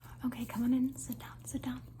Okay, come on in, sit down, sit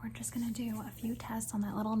down. We're just gonna do a few tests on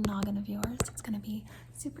that little noggin of yours. It's gonna be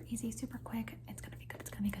super easy, super quick. It's gonna be good,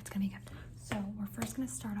 it's gonna be good, it's gonna be good. So we're first gonna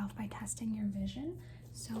start off by testing your vision.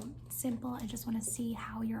 So simple, I just wanna see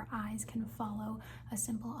how your eyes can follow a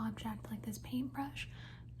simple object like this paintbrush.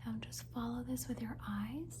 Now just follow this with your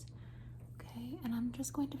eyes, okay? And I'm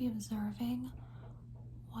just going to be observing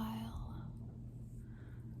while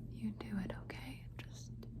you do it, okay?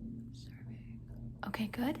 Just observing. Okay,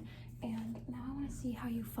 good. And now I want to see how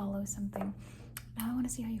you follow something. Now I want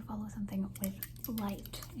to see how you follow something with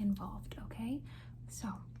light involved, okay? So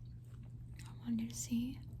I want you to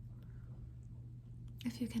see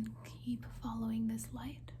if you can keep following this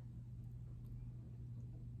light.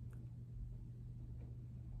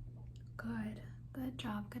 Good. Good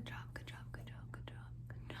job, good job, good job, good job, good job,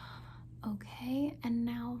 good job. Okay, and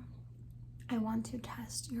now I want to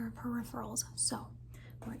test your peripherals. So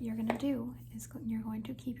what you're gonna do is you're going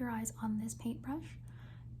to keep your eyes on this paintbrush,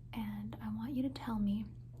 and I want you to tell me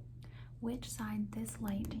which side this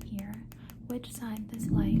light here, which side this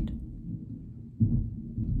light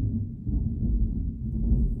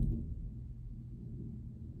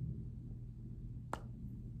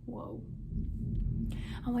whoa.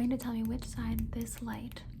 I want you to tell me which side this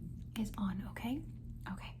light is on, okay?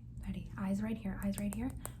 Okay, ready? Eyes right here, eyes right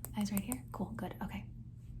here, eyes right here. Cool, good, okay.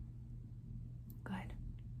 Good.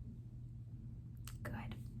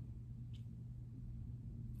 Good.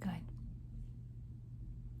 Good.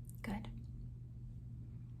 Good.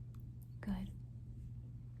 Good.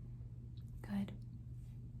 Good.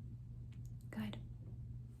 Good.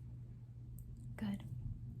 Good.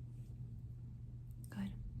 Good.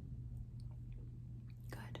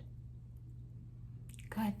 Good.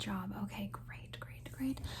 Good job. Okay, great, great,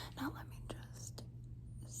 great. Now let me just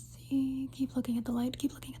see. Keep looking at the light.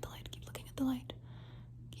 Keep looking at the light. Keep looking at the light.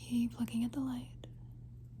 Keep looking at the light.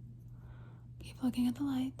 Keep looking at the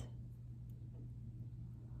light.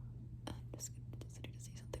 Just need to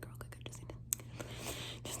see something real quick.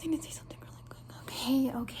 Just need to see something really quick.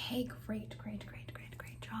 Okay, okay, great, great, great, great,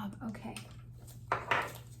 great job. Okay.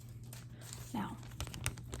 Now,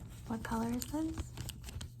 what color is this?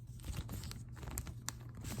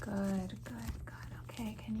 Good, good, good.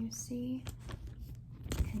 Okay, can you see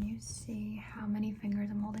how many fingers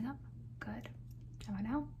I'm holding up? Good. How about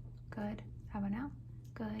now? Good. How about now?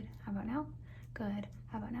 Good. How about now? Good.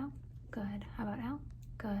 How about now? Good. How about now?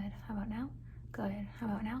 Good. How about now? Good. How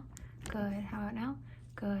about now? Good. How about now?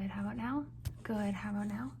 Good. How about now? Good. How about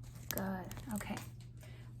now? Good. Okay.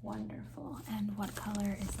 Wonderful. And what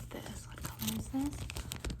color is this? What color is this?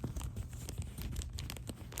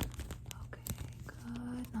 Okay,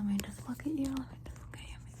 good. Let me just look at you.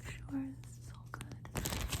 Okay, make sure this is all good.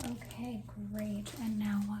 Okay, great. And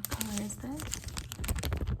now what color is this?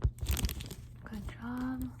 Good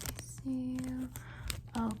job. Let me see you.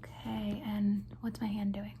 Okay, and what's my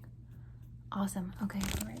hand doing? Awesome. Okay,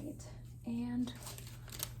 great. And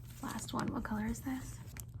last one. What color is this?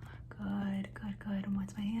 Good, good, good. And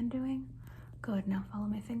what's my hand doing? Good. Now follow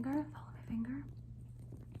my finger. Follow my finger.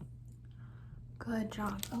 Good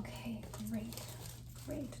job. Okay, great.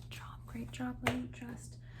 Great job. Great job. Let me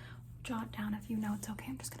just jot down a few notes. Okay,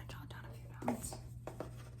 I'm just gonna jot down a few notes.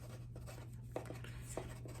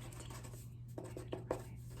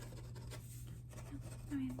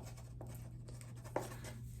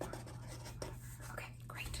 Okay,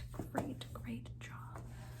 great, great, great job.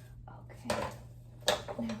 Okay,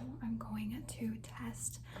 now I'm going to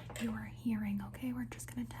test your hearing, okay? We're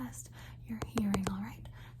just gonna test your hearing, all right?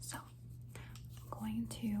 So, I'm going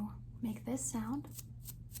to make this sound.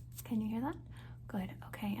 Can you hear that? Good,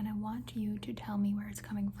 okay, and I want you to tell me where it's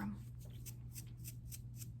coming from.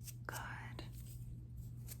 Good.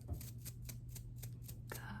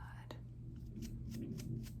 Good.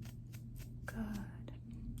 Good.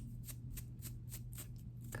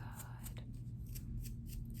 Good.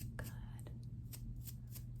 Good.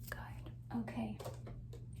 Good. Okay.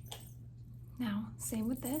 Now, same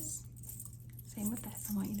with this. Same with this.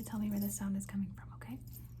 I want you to tell me where this sound is coming from, okay?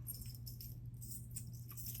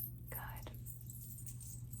 Good.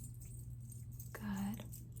 Good.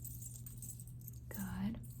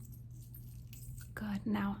 Good. Good.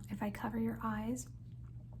 Now, if I cover your eyes,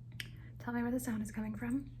 tell me where the sound is coming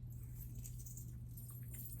from.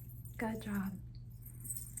 Good job.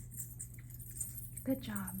 Good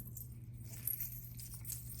job.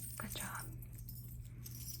 Good job.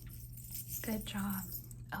 Good job.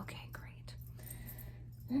 Okay, great.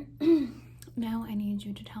 Now I need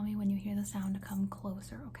you to tell me when you hear the sound to come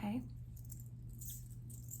closer, okay?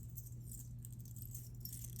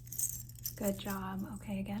 Good job.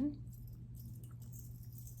 Okay, again.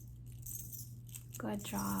 Good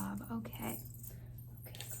job. Okay.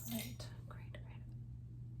 Okay, great. Great, great.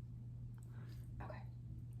 Okay.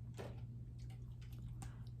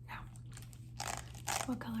 Now,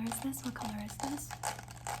 what color is this? What color is this?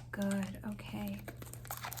 Good. Okay.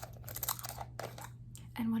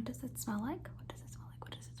 And what does it smell like? What does it smell like?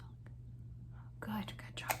 What does it smell like? Good.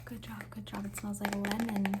 Good job. Good job. Good job. It smells like lemon.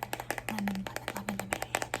 Lemon, lemon, lemon, lemon.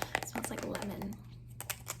 It smells like lemon.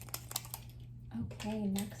 Okay,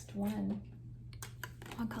 next one.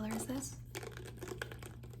 What color is this?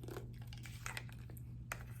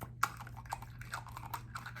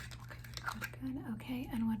 Good. Okay,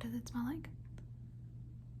 and what does it smell like?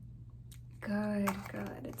 Good,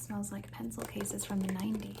 good. It smells like pencil cases from the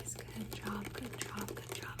 90s. Good job, good job,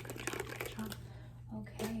 good job, good job, good job.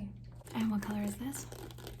 Okay. And what color is this?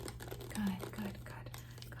 Good, good, good,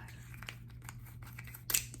 good.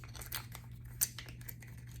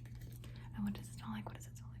 And what does it smell like? What does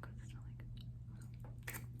it smell like? What does it smell like?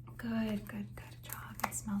 Good, good, good job.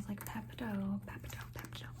 It smells like Pepto, Pepto,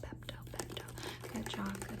 Pepto, Pepto, Pepto. Good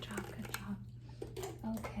job, good job, good job.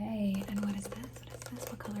 Okay, and what is this? What is this?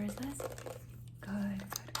 What color is this? Good,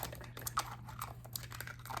 good, good, good, good.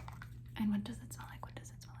 And what does it smell like? What does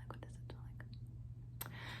it smell like? What does it smell like?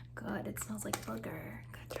 Good, it smells like booger.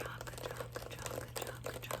 Good job, good job, good job, good job,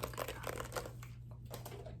 good job, good job.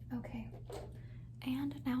 Okay,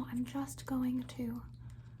 and now I'm just going to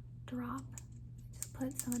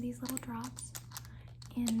put some of these little drops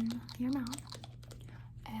in your mouth.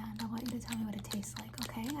 And I want you to tell me what it tastes like,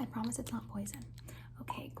 okay? I promise it's not poison.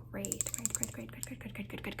 Okay, great, great, great, great, great, great, great, great,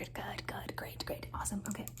 great, great, great, good, good, great, great, awesome.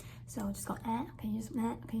 Okay, so just go, can you just,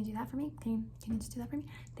 can you do that for me? Can you just do that for me?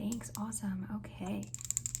 Thanks, awesome, okay.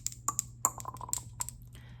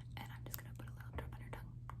 And I'm just gonna put a little drop on your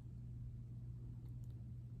tongue.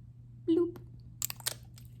 Bloop.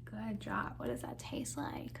 Good job. What does that taste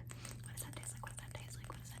like? What does that taste like? What does that taste like?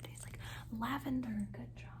 What does that taste like? Lavender.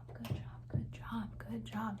 Good job, good job, good job, good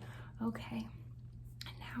job. Okay,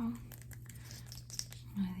 and now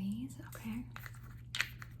one of these, okay.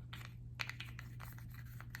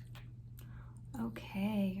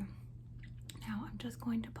 Okay, now I'm just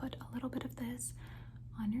going to put a little bit of this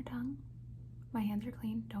on your tongue. My hands are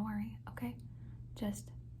clean, don't worry, okay? Just,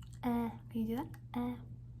 can you do that?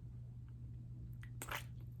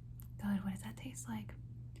 Good, what does that taste like?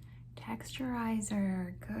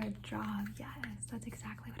 Texturizer, good job, yes, that's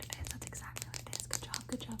exactly what it is, that's exactly what it is. Good job,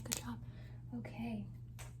 good job, good job. Okay,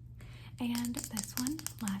 and this one,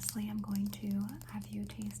 lastly, I'm going to have you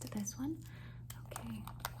taste this one. Okay.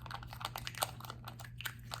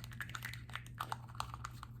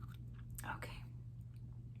 Okay.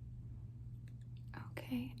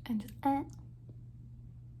 Okay, and just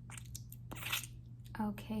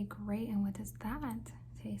Okay, great. And what does that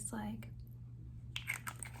taste like?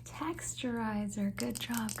 Texturizer. Good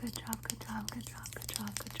job, good job, good job, good job, good job,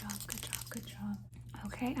 good job, good job, good job.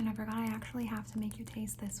 Okay, and I forgot I actually have to make you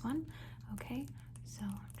taste this one. Okay, so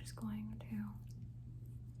I'm just going to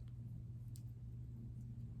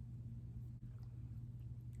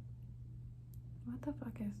what the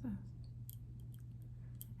fuck is this?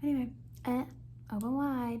 Anyway, open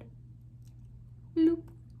wide. Bloop.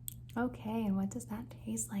 Okay, and what does that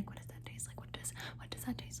taste like? What does that taste like? What does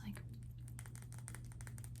that taste like?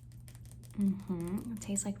 It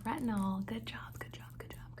tastes like retinol. Good job, good job, good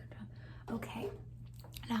job, good job. Okay,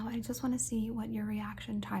 now I just want to see what your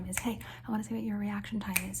reaction time is. Hey, I want to see what your reaction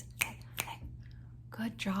time is. Hey, hey.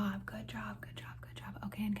 Good job, good job, good job, good job.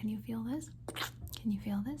 Okay, and can you feel this? Can you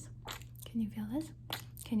feel this? Can you feel this?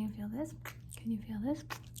 Can you feel this? Can you feel this?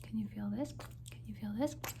 Can you feel this? Can you feel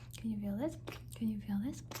this? Can you feel this? Can you feel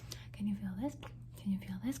this? Can you feel this? Can you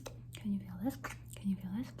feel this? Can you feel this? Can you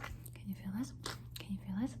feel this? Can you feel this? Can you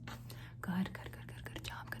feel this? Good, good, good, good, good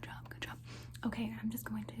job, good job, good job. Okay, I'm just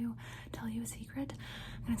going to tell you a secret.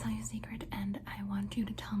 I'm going to tell you a secret, and I want you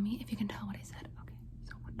to tell me if you can tell what I said. Okay,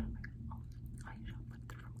 so what time I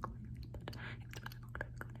shoplifted from Claire, but it was really long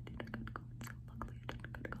time ago, and I did a good go, so luckily I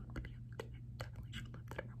didn't get caught, but yeah, I definitely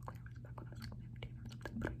shoplifted from Claire. It was back when I was like 15 or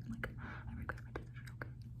something, but I regret my decision,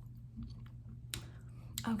 okay?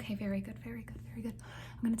 Okay, very good, very good, very good.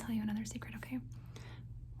 I'm going to tell you another secret, okay?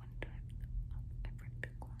 One time, I went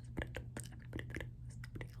to class, but I told everybody that it was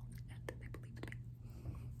somebody else, and they believed me.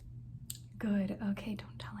 Good, okay,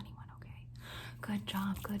 don't tell anyone, okay? Good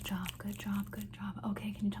job, good job, good job, good job.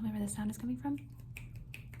 Okay, can you tell me where the sound is coming from?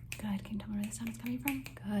 Good, can you tell me where the sound is coming from?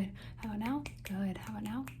 Good. How about now? Good. How about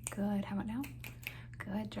now? Good. How about now?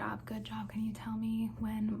 Good job, good job. Can you tell me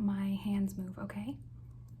when my hands move, okay?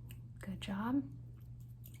 Good job.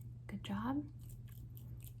 Good job.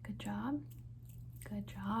 Good job. Good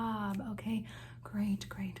job. Okay, great,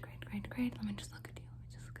 great, great, great, great. Let me just look at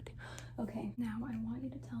Okay, now I want you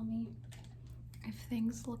to tell me if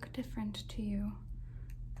things look different to you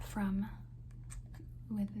from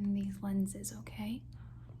within these lenses, okay?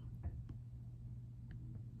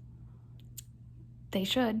 They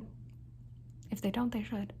should. If they don't, they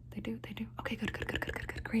should. They do, they do. Okay, good.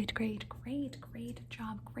 Great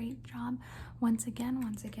job. Once again,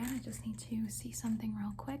 I just need to see something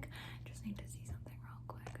real quick.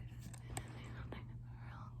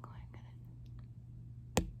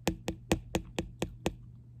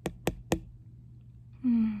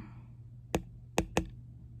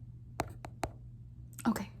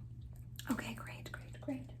 Okay, great.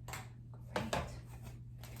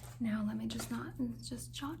 Now let me just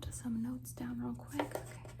jot some notes down real quick. Okay,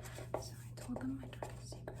 so I told them my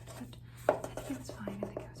darkest secret, but I think it was fine. I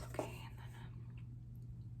think it was okay. And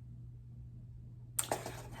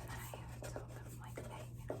then I told them like, hey,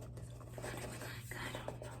 you know, I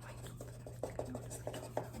don't know. I told them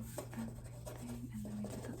everything, and then we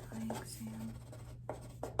did the eye exam.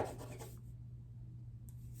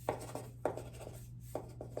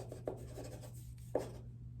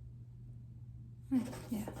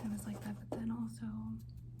 Yeah, it was like that, but then also,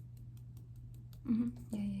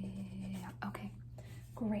 yeah. Okay,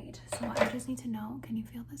 great. So I just need to know, can you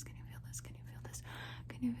feel this?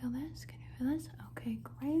 Okay,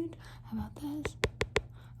 great. How about this?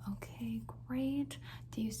 Okay, great.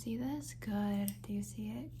 Do you see this? Good. Do you see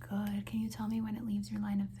it? Good. Can you tell me when it leaves your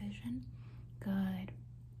line of vision? Good.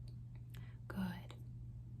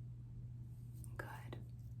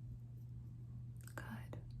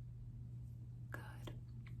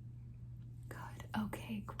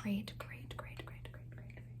 Okay, great.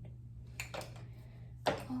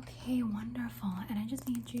 Okay, wonderful. And I just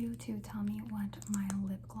need you to tell me what my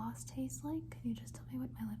lip gloss tastes like. Can you just tell me what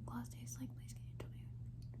my lip gloss tastes like, please? Can you tell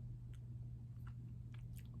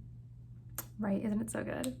me? Right, isn't it so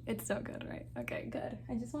good? It's so good, right? Okay, good.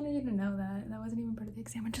 I just wanted you to know that. That wasn't even part of the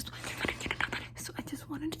exam. I just wanted you to know that. So I just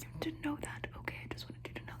wanted you to know that. Okay, I just wanted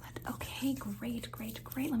you to know that. Okay, great.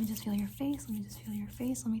 Let me just feel your face. Let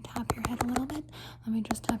me tap your head a little bit. Let me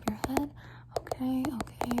just tap your head. Okay.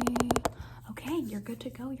 Okay, you're good to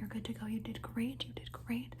go. You did great. You did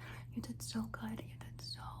so good.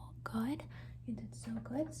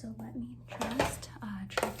 So let me just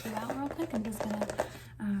check you out real quick. I'm just gonna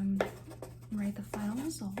write the final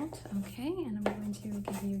result. Okay, and I'm going to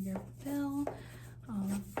give you your bill.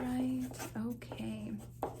 All right. Okay.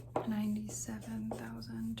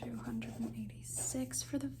 97,286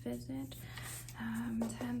 for the visit.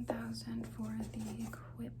 10,000 for the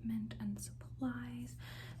equipment and supplies.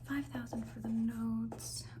 5,000 for the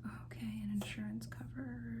notes. Okay, and insurance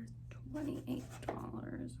covers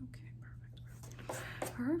 $28. Okay,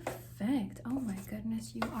 perfect. Oh my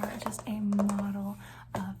goodness, you are just a model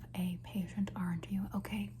of a patient, aren't you?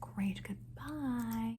 Okay, great. Goodbye.